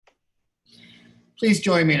Please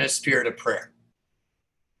join me in a spirit of prayer.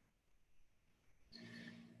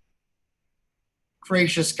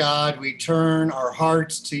 Gracious God, we turn our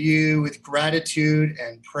hearts to you with gratitude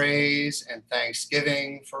and praise and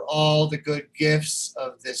thanksgiving for all the good gifts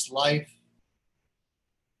of this life.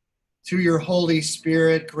 Through your Holy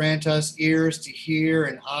Spirit, grant us ears to hear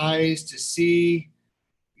and eyes to see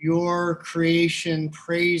your creation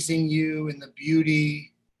praising you in the beauty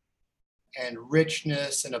and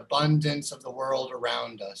richness and abundance of the world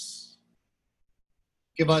around us.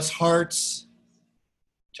 Give us hearts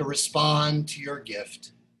to respond to your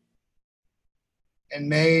gift. And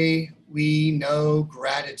may we know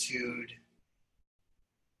gratitude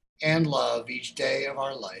and love each day of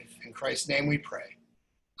our life. In Christ's name we pray.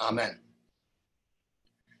 Amen.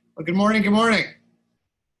 Well, good morning, good morning.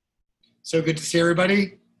 So good to see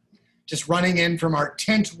everybody. Just running in from our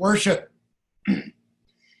tent worship.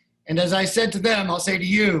 And as I said to them, I'll say to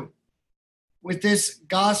you, with this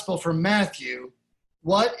gospel from Matthew,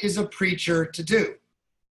 what is a preacher to do?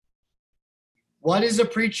 What is a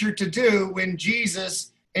preacher to do when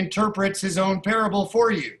Jesus interprets his own parable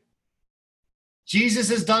for you? Jesus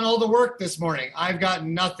has done all the work this morning. I've got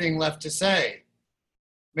nothing left to say.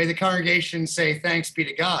 May the congregation say thanks be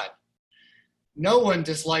to God. No one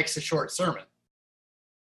dislikes a short sermon.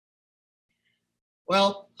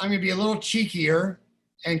 Well, I'm going to be a little cheekier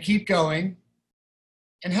and keep going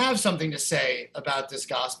and have something to say about this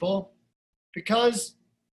gospel, because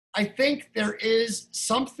I think there is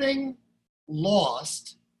something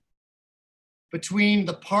lost between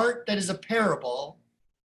the part that is a parable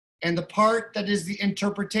and the part that is the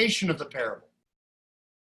interpretation of the parable.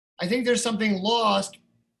 I think there's something lost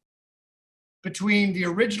between the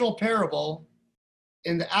original parable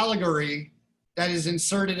and the allegory that is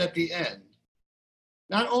inserted at the end.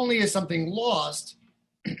 Not only is something lost,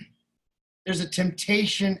 there's a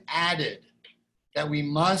temptation added that we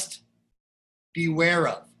must beware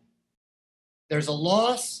of. There's a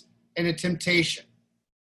loss and a temptation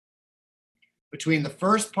between the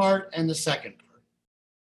first part and the second part.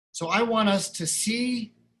 So I want us to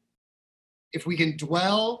see if we can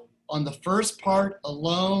dwell on the first part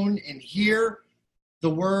alone and hear the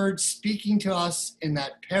words speaking to us in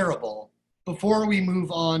that parable before we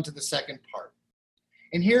move on to the second part.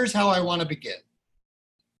 And here's how I want to begin.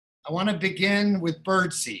 I want to begin with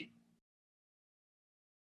birdseed.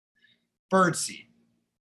 Birdseed.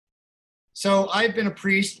 So I've been a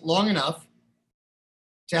priest long enough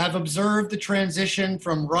to have observed the transition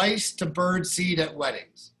from rice to birdseed at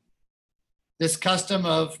weddings. This custom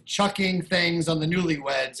of chucking things on the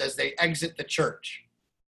newlyweds as they exit the church.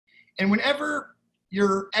 And whenever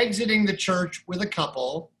you're exiting the church with a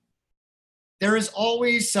couple, there is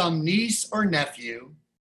always some niece or nephew,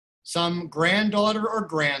 some granddaughter or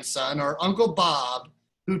grandson, or Uncle Bob,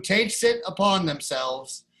 who takes it upon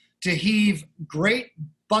themselves to heave great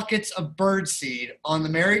buckets of birdseed on the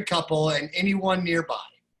married couple and anyone nearby.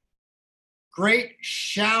 Great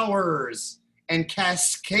showers and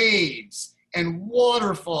cascades and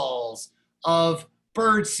waterfalls of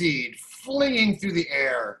birdseed flinging through the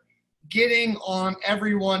air, getting on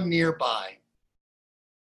everyone nearby.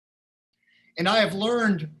 And I have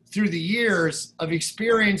learned through the years of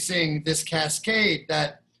experiencing this cascade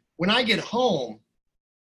that when I get home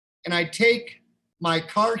and I take my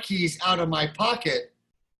car keys out of my pocket,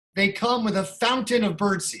 they come with a fountain of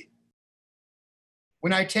birdseed.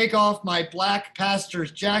 When I take off my black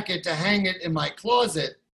pastor's jacket to hang it in my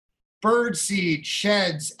closet, birdseed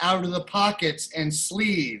sheds out of the pockets and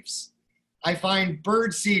sleeves. I find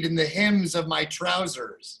birdseed in the hems of my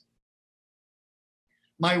trousers.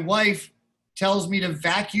 My wife tells me to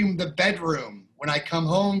vacuum the bedroom when I come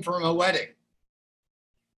home from a wedding.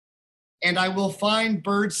 And I will find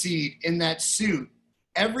birdseed in that suit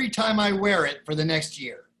every time I wear it for the next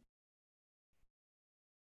year.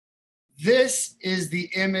 This is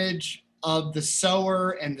the image of the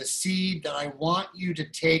sower and the seed that I want you to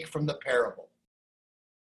take from the parable.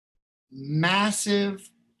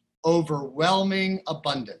 Massive, overwhelming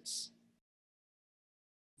abundance.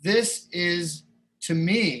 This is, to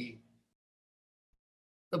me,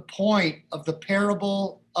 the point of the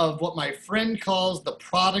parable of what my friend calls the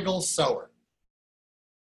prodigal sower.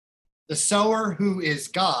 The sower, who is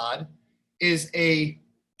God, is a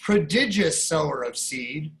prodigious sower of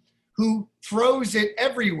seed who throws it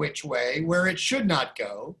every which way where it should not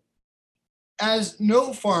go, as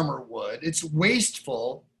no farmer would. It's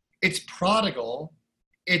wasteful, it's prodigal,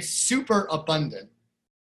 it's super abundant.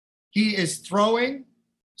 He is throwing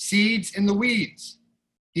seeds in the weeds.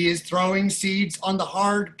 He is throwing seeds on the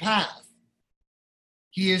hard path.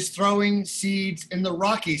 He is throwing seeds in the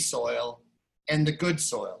rocky soil and the good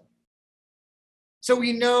soil. So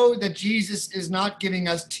we know that Jesus is not giving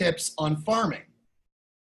us tips on farming.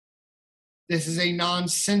 This is a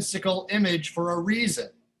nonsensical image for a reason.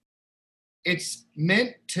 It's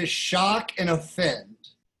meant to shock and offend.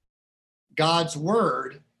 God's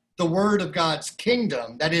word, the word of God's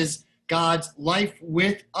kingdom, that is God's life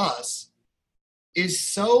with us, is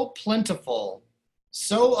so plentiful,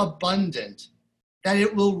 so abundant, that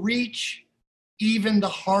it will reach even the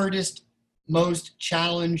hardest, most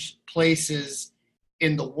challenged places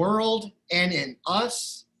in the world and in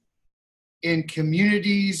us, in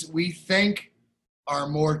communities we think are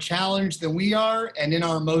more challenged than we are, and in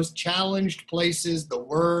our most challenged places, the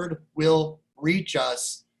word will reach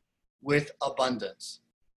us with abundance.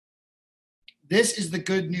 This is the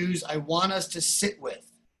good news I want us to sit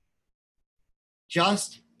with,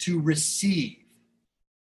 just to receive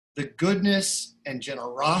the goodness and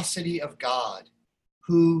generosity of God,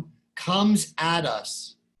 who comes at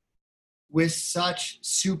us with such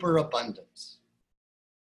superabundance.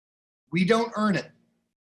 We don't earn it.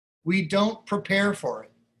 We don't prepare for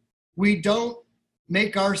it. We don't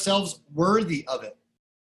make ourselves worthy of it.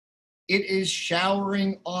 It is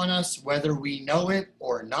showering on us whether we know it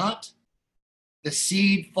or not. The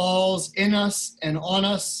seed falls in us and on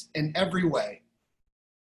us in every way.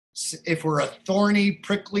 If we're a thorny,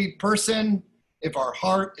 prickly person, if our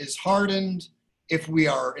heart is hardened, if we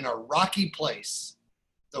are in a rocky place,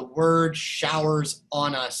 the word showers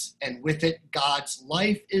on us, and with it, God's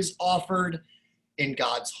life is offered in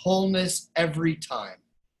God's wholeness every time.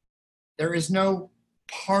 There is no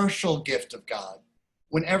partial gift of God.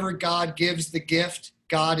 Whenever God gives the gift,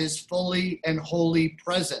 God is fully and wholly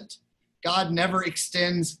present. God never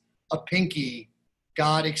extends a pinky.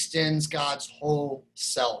 God extends God's whole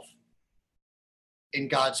self in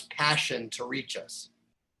God's passion to reach us.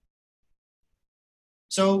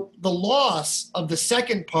 So the loss of the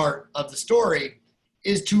second part of the story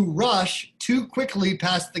is to rush too quickly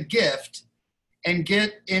past the gift and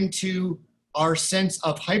get into our sense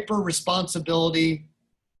of hyper-responsibility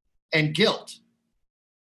and guilt.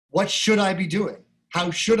 What should I be doing?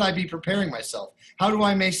 How should I be preparing myself? How do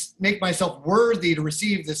I make myself worthy to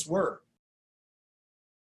receive this word?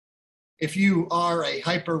 If you are a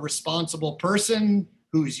hyper-responsible person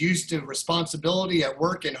who's used to responsibility at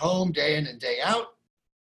work and home day in and day out,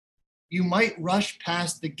 you might rush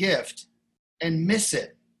past the gift and miss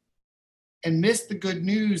it, and miss the good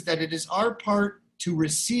news that it is our part to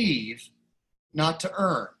receive, not to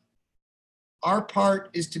earn. Our part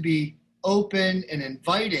is to be open and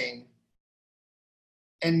inviting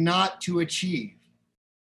and not to achieve.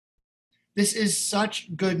 This is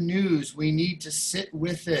such good news. We need to sit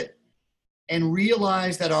with it and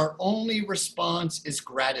realize that our only response is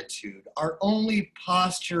gratitude. Our only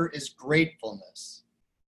posture is gratefulness.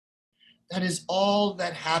 That is all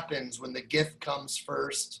that happens when the gift comes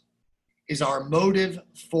first, is our motive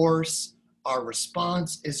force, our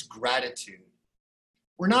response is gratitude.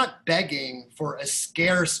 We're not begging for a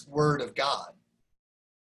scarce word of God.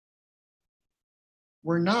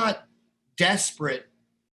 We're not desperate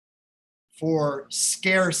for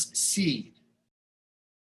scarce seed.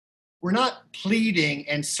 We're not pleading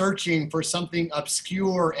and searching for something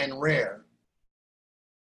obscure and rare.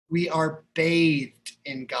 We are bathed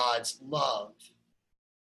in God's love.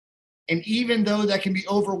 And even though that can be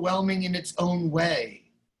overwhelming in its own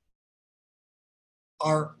way,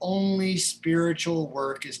 our only spiritual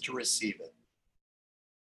work is to receive it.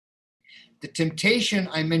 The temptation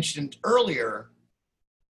I mentioned earlier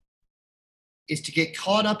is to get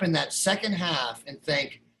caught up in that second half and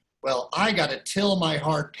think, well, I got to till my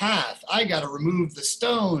hard path. I got to remove the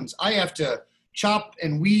stones. I have to chop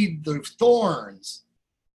and weed the thorns.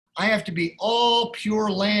 I have to be all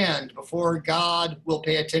pure land before God will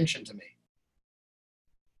pay attention to me.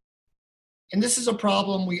 And this is a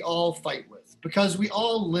problem we all fight with, because we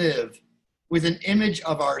all live with an image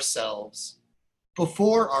of ourselves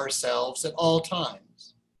before ourselves at all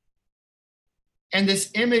times. And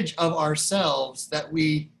this image of ourselves that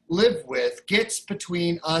we live with gets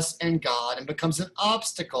between us and God and becomes an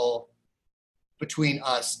obstacle between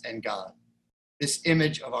us and God. This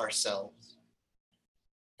image of ourselves.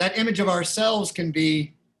 That image of ourselves can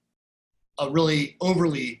be a really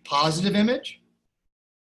overly positive image.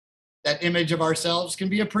 That image of ourselves can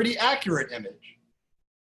be a pretty accurate image.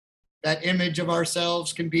 That image of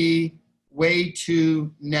ourselves can be way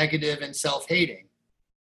too negative and self-hating.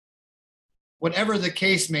 Whatever the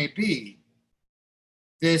case may be,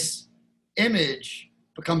 this image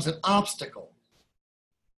becomes an obstacle.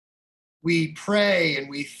 We pray and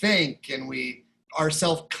we think and we are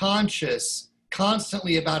self-conscious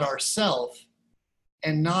constantly about ourselves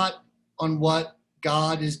and not on what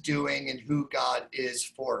God is doing and who God is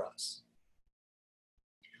for us.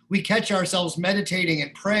 We catch ourselves meditating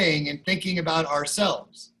and praying and thinking about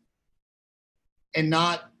ourselves and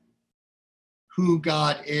not who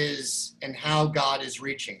God is and how God is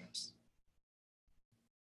reaching us.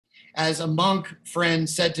 As a monk friend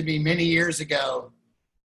said to me many years ago,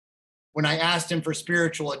 when I asked him for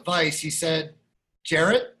spiritual advice, he said,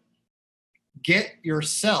 "Jarrett, get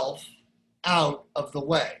yourself out of the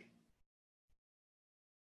way.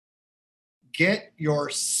 Get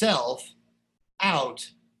yourself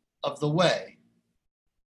out of the way."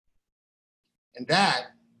 And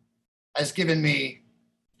that has given me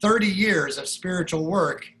 30 years of spiritual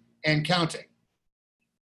work and counting.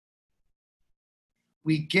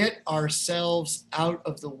 We get ourselves out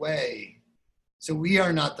of the way so we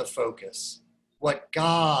are not the focus. What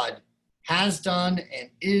God has done and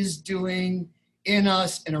is doing in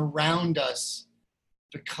us and around us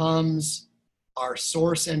becomes our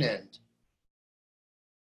source and end.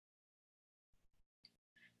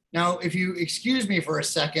 Now, if you excuse me for a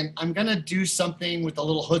second, I'm going to do something with a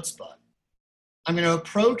little chutzpah. I'm going to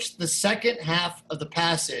approach the second half of the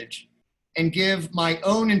passage and give my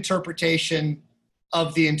own interpretation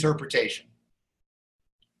of the interpretation.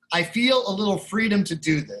 I feel a little freedom to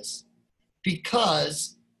do this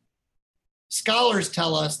because scholars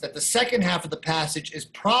tell us that the second half of the passage is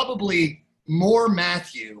probably more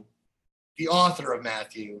Matthew, the author of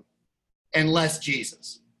Matthew, and less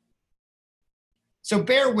Jesus. So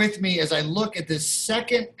bear with me as I look at this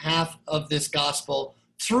second half of this gospel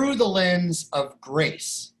through the lens of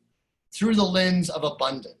grace, through the lens of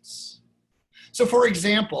abundance. So for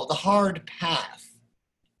example, the hard path.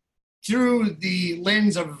 Through the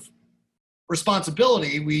lens of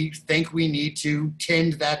responsibility, we think we need to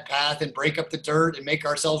tend that path and break up the dirt and make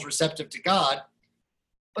ourselves receptive to God.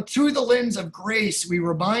 But through the lens of grace, we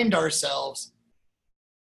remind ourselves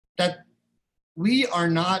that we are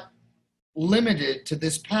not limited to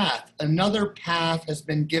this path. Another path has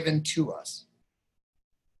been given to us.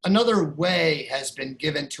 Another way has been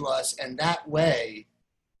given to us, and that way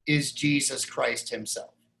is Jesus Christ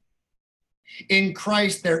himself. In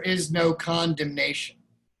Christ, there is no condemnation.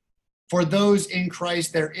 For those in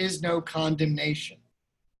Christ, there is no condemnation.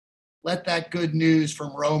 Let that good news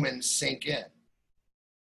from Romans sink in.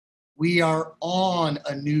 We are on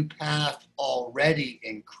a new path already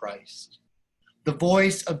in Christ. The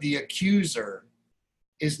voice of the accuser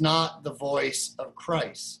is not the voice of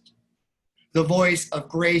Christ. The voice of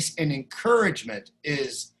grace and encouragement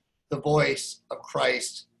is the voice of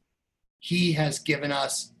Christ. He has given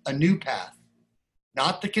us a new path.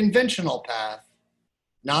 Not the conventional path,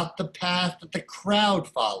 not the path that the crowd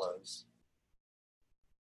follows,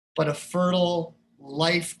 but a fertile,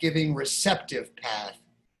 life-giving, receptive path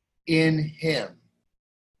in him.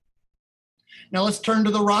 Now let's turn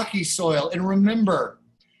to the rocky soil and remember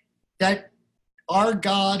that our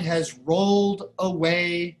God has rolled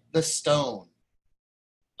away the stone.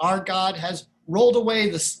 Our God has rolled away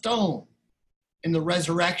the stone in the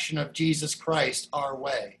resurrection of Jesus Christ our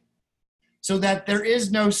way, so that there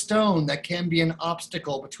is no stone that can be an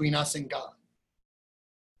obstacle between us and God.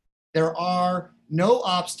 There are no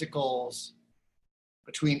obstacles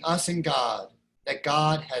between us and God that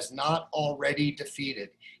God has not already defeated.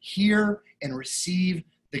 Hear and receive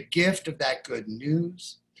the gift of that good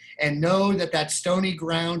news, and know that that stony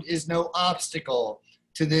ground is no obstacle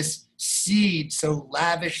to this seed so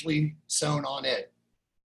lavishly sown on it.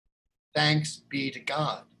 Thanks be to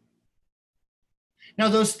God. Now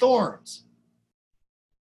those thorns.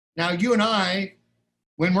 Now you and I,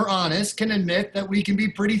 when we're honest, can admit that we can be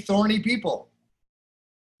pretty thorny people.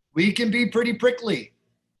 We can be pretty prickly.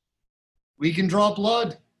 We can draw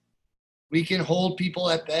blood. We can hold people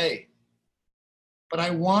at bay. But I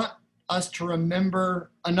want us to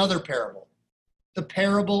remember another parable, the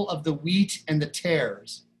parable of the wheat and the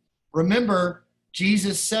tares. Remember,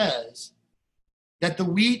 Jesus says that the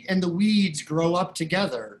wheat and the weeds grow up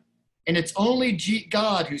together, and it's only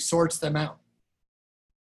God who sorts them out.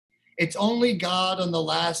 It's only God on the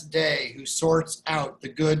last day who sorts out the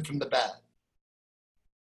good from the bad,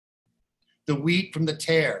 the wheat from the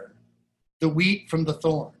tare, the wheat from the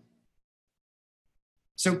thorn.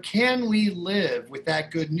 So can we live with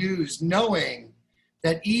that good news, knowing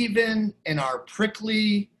that even in our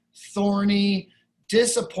prickly, thorny,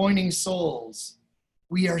 disappointing souls,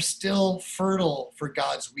 we are still fertile for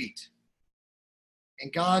God's wheat.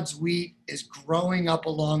 And God's wheat is growing up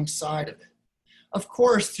alongside of it. Of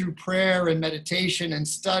course, through prayer and meditation and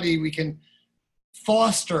study, we can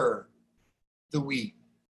foster the wheat.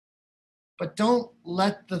 But don't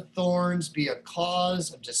let the thorns be a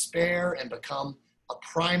cause of despair and become a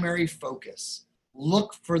primary focus.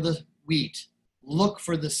 Look for the wheat. Look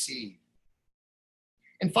for the seed.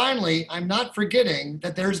 And finally, I'm not forgetting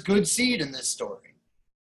that there's good seed in this story.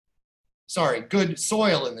 Sorry, good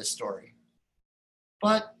soil in this story.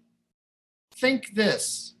 But think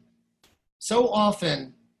this. So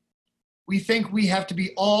often, we think we have to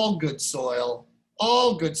be all good soil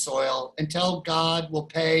until God will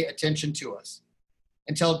pay attention to us,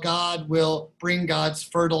 until God will bring God's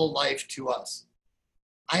fertile life to us.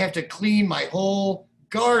 I have to clean my whole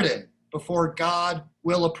garden before God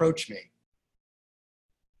will approach me.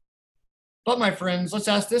 But my friends, let's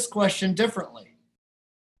ask this question differently.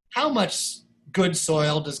 How much good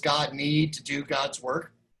soil does God need to do God's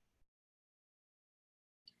work?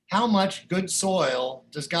 How much good soil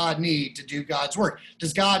does God need to do God's work?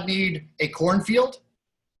 Does God need a cornfield?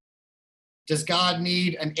 Does God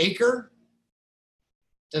need an acre?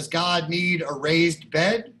 Does God need a raised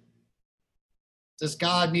bed? Does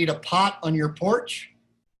God need a pot on your porch?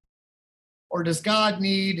 Or does God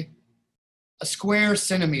need a square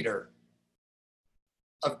centimeter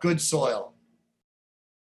of good soil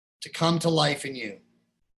to come to life in you?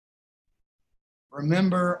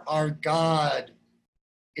 Remember, our God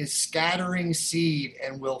is scattering seed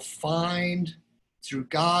and will find through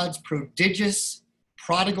God's prodigious,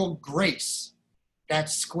 prodigal grace that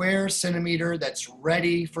square centimeter that's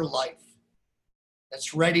ready for life,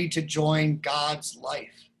 that's ready to join God's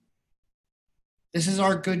life. This is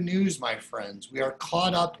our good news, my friends. We are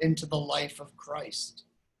caught up into the life of Christ,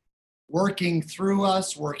 working through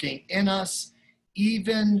us, working in us,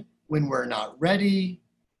 even when we're not ready,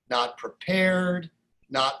 not prepared,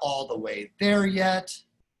 not all the way there yet,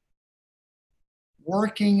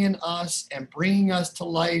 working in us and bringing us to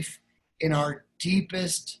life in our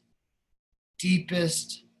deepest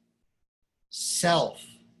self,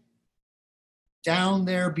 down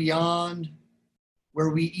there beyond where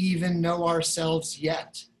we even know ourselves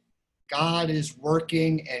yet. God is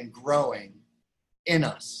working and growing in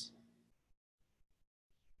us.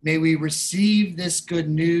 May we receive this good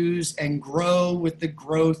news and grow with the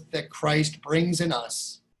growth that Christ brings in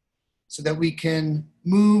us, so that we can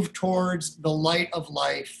move towards the light of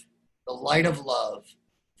life, the light of love,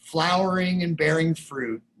 flowering and bearing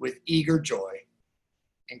fruit with eager joy.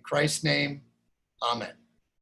 In Christ's name, amen.